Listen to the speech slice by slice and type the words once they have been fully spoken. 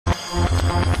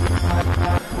Hello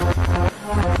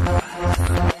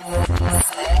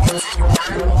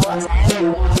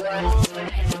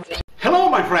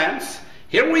my friends,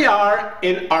 here we are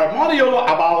in our module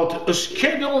about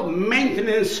scheduled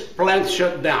maintenance plant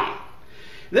shutdown.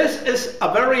 This is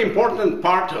a very important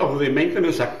part of the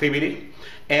maintenance activity,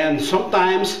 and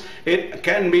sometimes it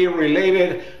can be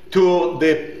related to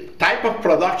the type of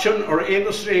production or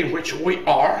industry in which we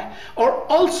are, or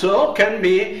also can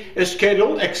be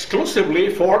scheduled exclusively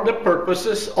for the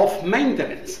purposes of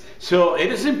maintenance. So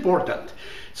it is important.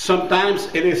 Sometimes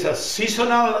it is a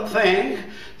seasonal thing.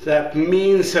 That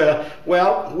means,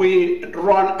 well, we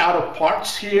run out of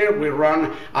parts here, we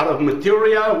run out of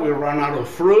material, we run out of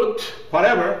fruit,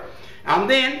 whatever, and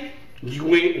then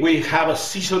we have a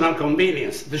seasonal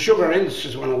convenience. The sugar industry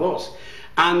is one of those.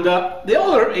 And the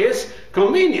other is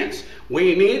convenience.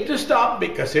 We need to stop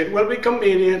because it will be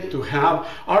convenient to have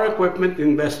our equipment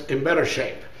in better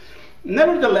shape.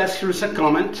 Nevertheless, here's a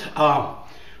comment.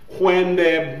 When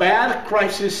the bad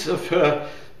crisis of the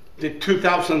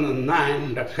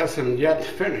 2009 that hasn't yet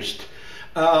finished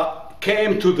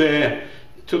came to the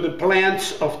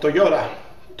plants of Toyota.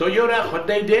 Toyota, what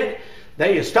they did,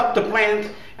 they stopped the plant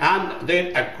and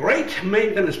did a great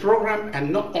maintenance program,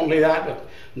 and not only that, but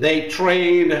they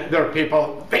trained their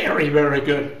people very, very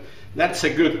good. That's a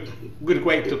good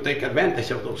way to take advantage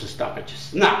of those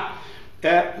stoppages. Now,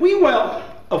 we will,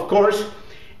 of course,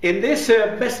 in this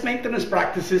best maintenance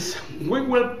practices, we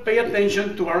will pay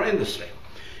attention to our industry.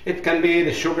 It can be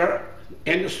the sugar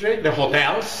industry, the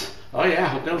hotels. Oh yeah,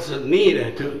 hotels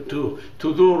need to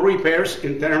do repairs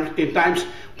in times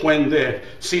when the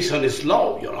season is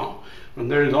low, you know, when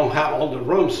they don't have all the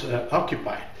rooms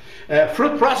occupied.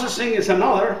 Fruit processing is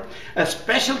another.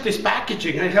 Specialties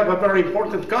packaging. I have a very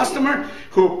important customer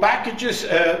who packages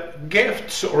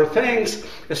gifts or things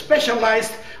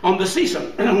specialized on the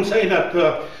season. Say that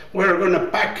we're going to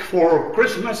pack for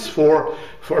Christmas, for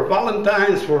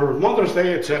Valentine's, for Mother's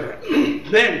Day, etc.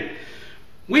 Then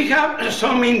we have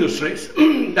some industries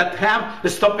that have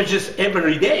stoppages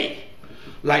every day,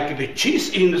 like the cheese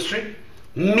industry,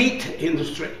 meat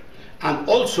industry, and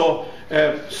also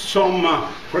some,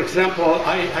 for example,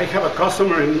 I have a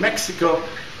customer in Mexico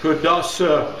who does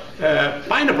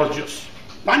pineapple juice.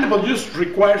 Pineapple juice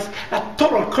requires a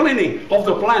total cleaning of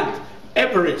the plant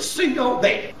every single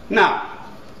day. Now,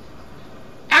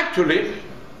 actually,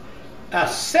 a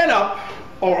setup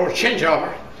or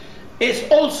changeover is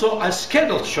also a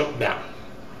scheduled shutdown.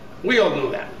 We all know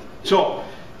that. So,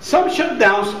 some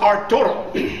shutdowns are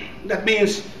total. That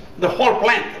means the whole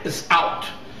plant is out.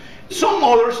 Some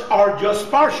others are just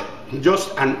partial.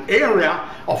 Just an area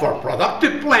of our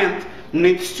productive plant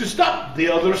needs to stop. The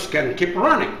others can keep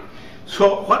running.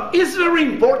 So what is very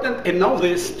important in all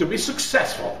this to be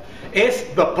successful is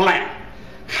the plan.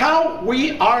 How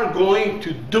we are going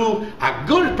to do a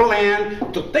good plan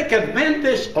to take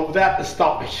advantage of that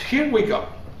stoppage. Here we go.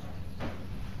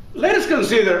 Let us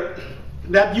consider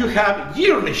that you have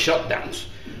yearly shutdowns.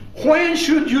 When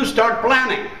should you start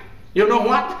planning? You know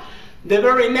what? The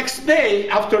very next day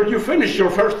after you finish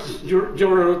your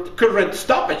current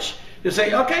stoppage, you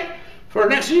say, okay, for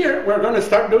next year we're going to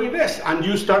start doing this, and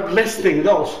you start listing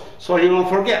those so you don't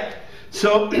forget.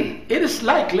 So it is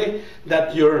likely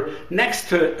that your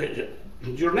next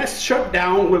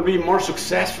shutdown will be more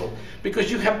successful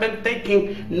because you have been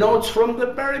taking notes from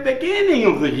the very beginning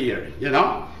of the year, you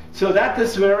know. So that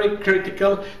is very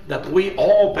critical that we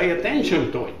all pay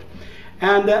attention to it.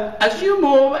 And as you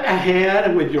move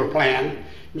ahead with your plan,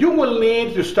 you will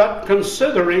need to start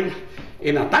considering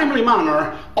in a timely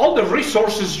manner all the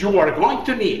resources you are going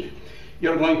to need.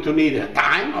 You're going to need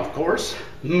time, of course,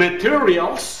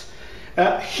 materials,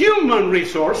 human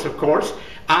resource, of course,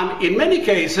 and in many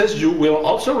cases you will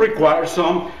also require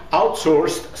some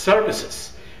outsourced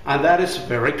services, and that is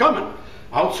very common.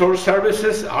 Outsourced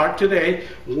services are today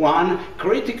one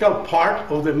critical part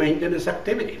of the maintenance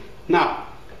activity. Now,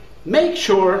 make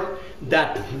sure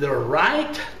that the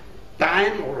right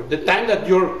time, or the time that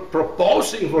you're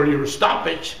proposing for your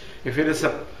stoppage, if it is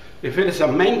a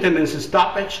maintenance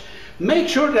stoppage, make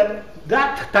sure that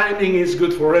that timing is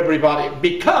good for everybody,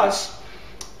 because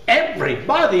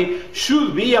everybody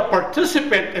should be a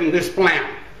participant in this plan.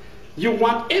 You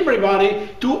want everybody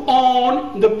to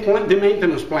own the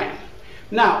maintenance plan.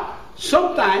 Now,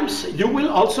 sometimes you will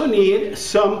also need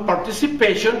some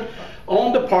participation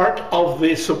on the part of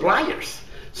the suppliers.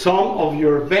 Some of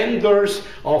your vendors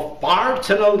of parts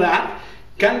and all that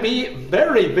can be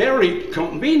very, very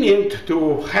convenient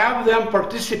to have them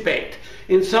participate.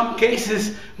 In some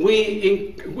cases,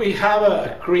 we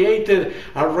have created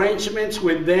arrangements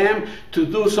with them to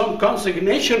do some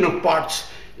consignation of parts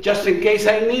just in case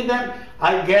I need them,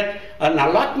 I get an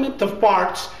allotment of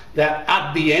parts that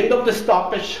at the end of the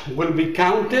stoppage will be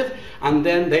counted, and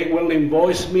then they will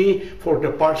invoice me for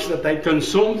the parts that I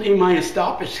consumed in my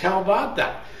stoppage. How about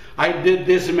that? I did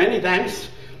this many times.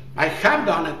 I have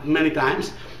done it many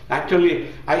times. Actually,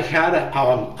 I had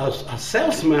a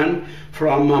salesman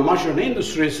from Mushroom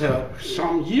Industries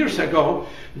some years ago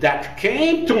that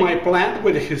came to my plant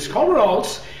with his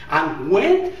coveralls and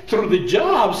went through the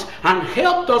jobs and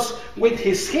helped us with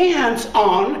his hands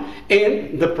on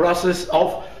in the process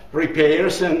of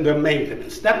repairs and the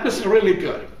maintenance. That was really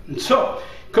good. So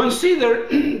consider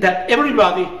that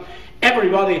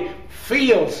everybody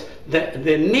feels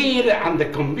the need and the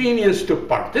convenience to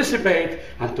participate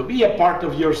and to be a part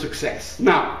of your success.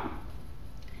 Now,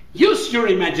 use your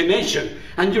imagination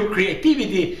and your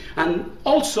creativity, and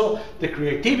also the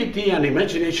creativity and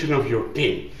imagination of your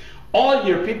team. All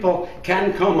your people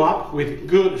can come up with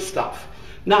good stuff.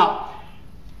 Now,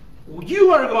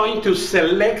 you are going to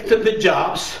select the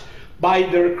jobs by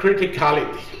their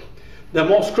criticality. The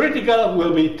most critical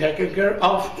will be taken care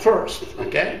of first,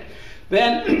 okay?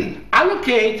 Then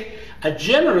allocate a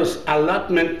generous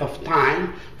allotment of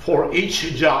time for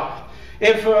each job.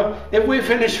 If we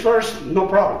finish first, no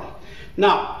problem.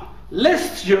 Now,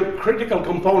 list your critical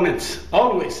components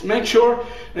always. Make sure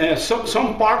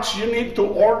some parts you need to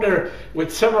order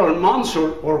with several months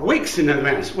or weeks in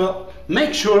advance. Well,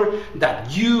 make sure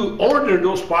that you order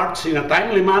those parts in a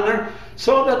timely manner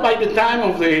so that by the time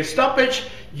of the stoppage,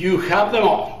 you have them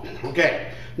all.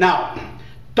 Okay. Now,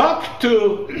 talk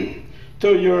to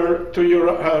your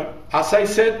as I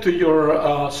said, to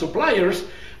your suppliers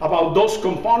about those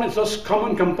components, those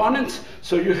common components,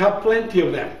 so you have plenty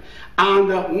of them.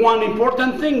 And one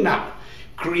important thing now,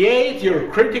 create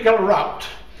your critical route.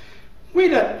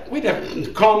 With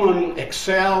a common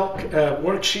Excel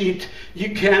worksheet,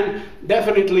 you can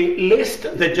definitely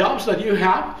list the jobs that you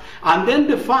have and then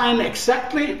define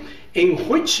exactly in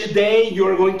which day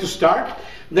you're going to start.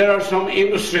 There are some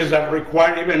industries that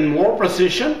require even more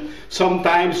precision.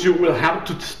 Sometimes you will have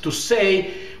to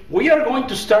say, we are going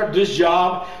to start this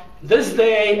job this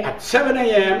day at 7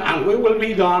 a.m. and we will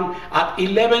be done at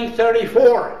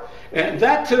 11:34.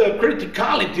 That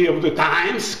criticality of the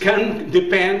times can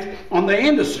depend on the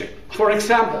industry. For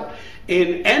example,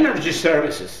 in energy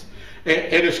services,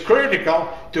 it is critical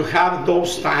to have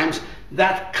those times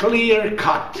that clear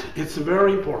cut. It's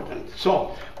very important.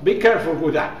 So be careful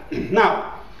with that.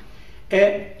 Now,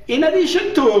 in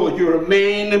addition to your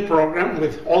main program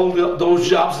with all those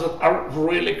jobs that are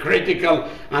really critical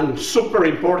and super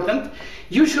important,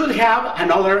 you should have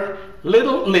another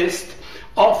little list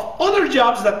of other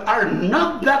jobs that are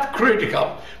not that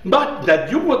critical, but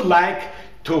that you would like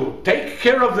to take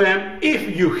care of them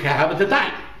if you have the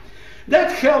time.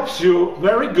 That helps you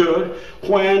very good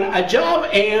when a job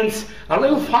ends a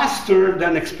little faster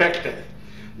than expected.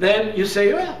 Then you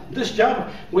say, well, this job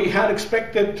we had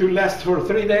expected to last for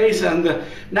 3 days, and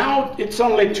now it's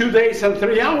only 2 days and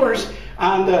 3 hours,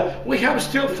 and we have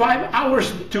still 5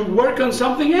 hours to work on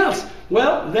something else.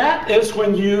 Well, that is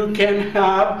when you can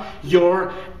have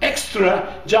your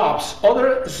extra jobs,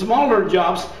 other smaller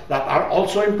jobs that are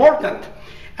also important.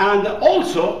 And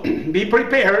also be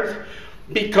prepared,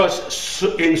 because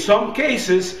in some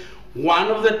cases, one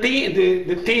of the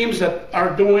teams that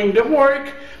are doing the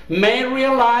work may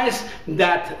realize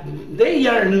that they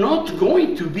are not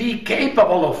going to be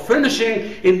capable of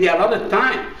finishing in the allotted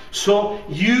time. So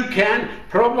you can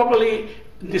probably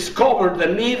discover the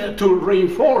need to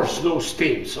reinforce those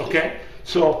teams, okay?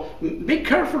 So be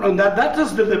careful on that. That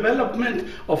is the development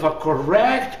of a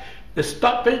correct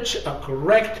stoppage, a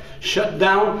correct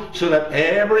shutdown, so that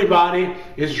everybody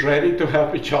is ready to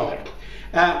help each other.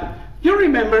 You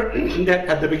remember that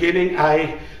at the beginning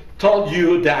I told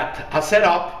you that a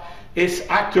setup is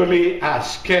actually a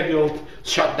scheduled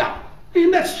shutdown.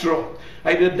 And that's true.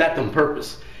 I did that on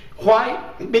purpose. Why?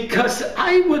 Because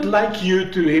I would like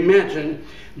you to imagine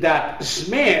that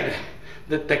SMED,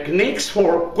 the techniques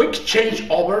for quick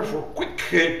changeover, for quick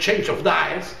change of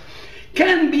dials,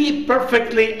 can be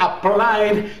perfectly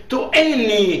applied to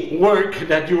any work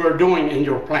that you are doing in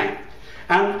your plant.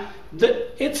 And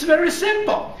it's very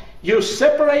simple. You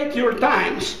separate your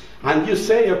times and you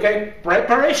say, okay,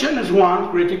 preparation is one,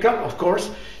 critical, of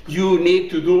course. You need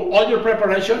to do all your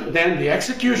preparation, then the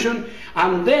execution,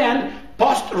 and then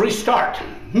post-restart.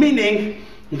 Meaning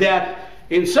that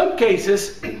in some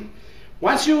cases,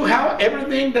 once you have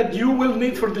everything that you will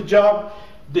need for the job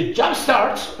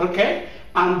starts, okay?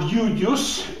 And you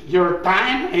use your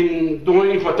time in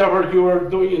doing whatever you are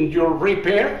doing in your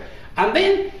repair, and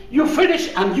then you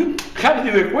finish and you have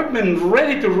the equipment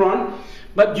ready to run,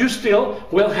 but you still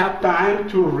will have time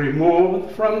to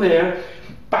remove from there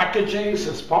packaging,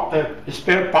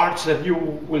 spare parts that you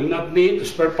will not need,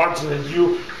 spare parts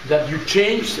that you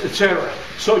changed, etc.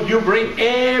 So you bring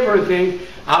everything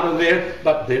out of there,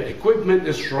 but the equipment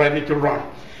is ready to run.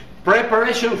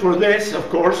 Preparation for this, of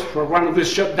course, for one of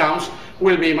these shutdowns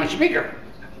will be much bigger.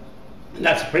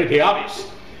 That's pretty obvious.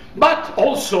 But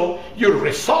also your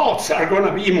results are going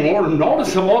to be more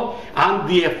noticeable, and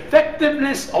the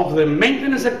effectiveness of the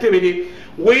maintenance activity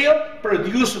will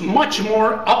produce much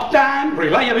more uptime,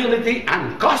 reliability,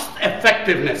 and cost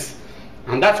effectiveness.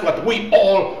 And that's what we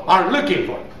all are looking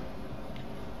for.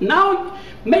 Now,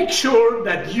 make sure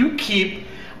that you keep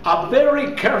a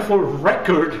very careful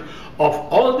record of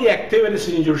all the activities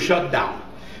in your shutdown,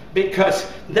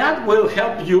 because that will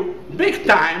help you big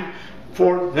time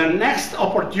for the next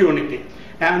opportunity.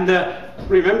 And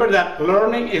remember that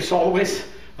learning is always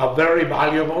a very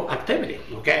valuable activity,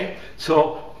 okay?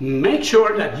 So make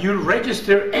sure that you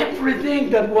register everything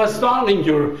that was done in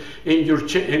your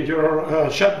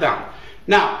shutdown.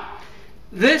 Now,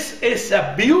 this is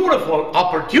a beautiful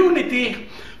opportunity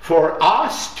for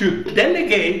us to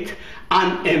delegate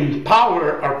and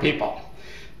empower our people.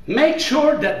 Make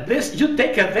sure that you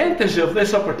take advantage of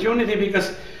this opportunity,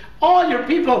 because all your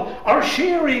people are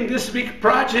sharing this big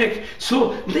project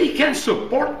so they can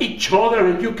support each other,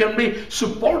 and you can be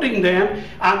supporting them,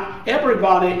 and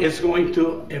everybody is going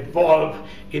to evolve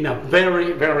in a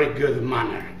very, very good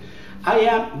manner. I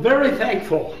am very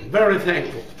thankful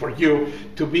for you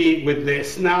to be with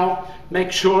this. Now,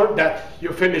 make sure that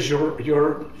you finish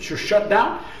your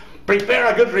shutdown. Prepare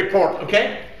a good report,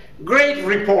 okay? Great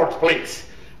report, please.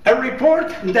 A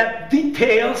report that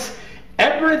details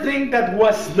everything that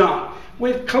was done,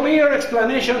 with clear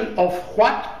explanation of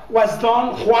what was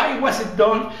done, why was it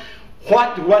done,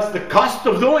 what was the cost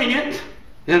of doing it,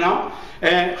 and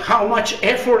how much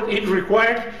effort it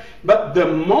required. But the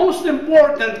most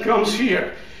important comes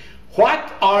here.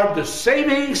 What are the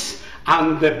savings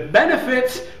and the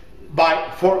benefits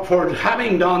for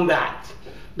having done that?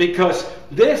 Because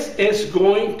this is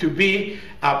going to be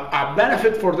a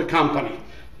benefit for the company.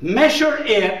 Measure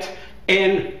it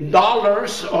in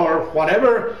dollars or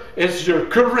whatever is your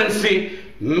currency.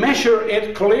 Measure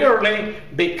it clearly,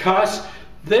 because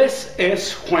this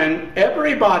is when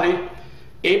everybody,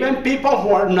 even people who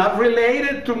are not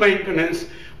related to maintenance,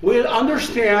 will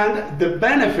understand the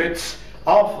benefits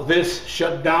of this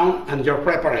shutdown and your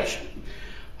preparation.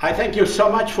 I thank you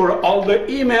so much for all the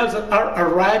emails that are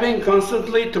arriving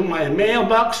constantly to my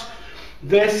mailbox.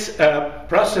 This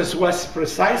process was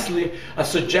precisely a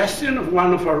suggestion of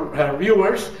one of our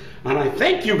viewers, and I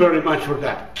thank you very much for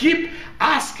that. Keep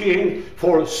asking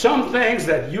for some things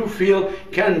that you feel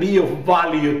can be of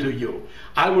value to you.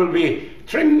 I will be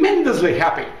tremendously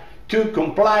happy to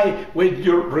comply with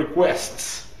your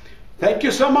requests. Thank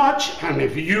you so much, and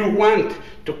if you want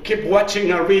to keep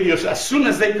watching our videos as soon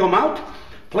as they come out,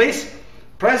 please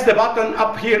press the button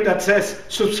up here that says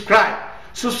subscribe.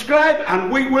 Subscribe,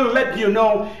 and we will let you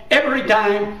know every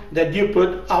time that you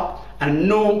put up a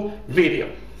new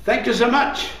video. Thank you so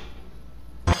much.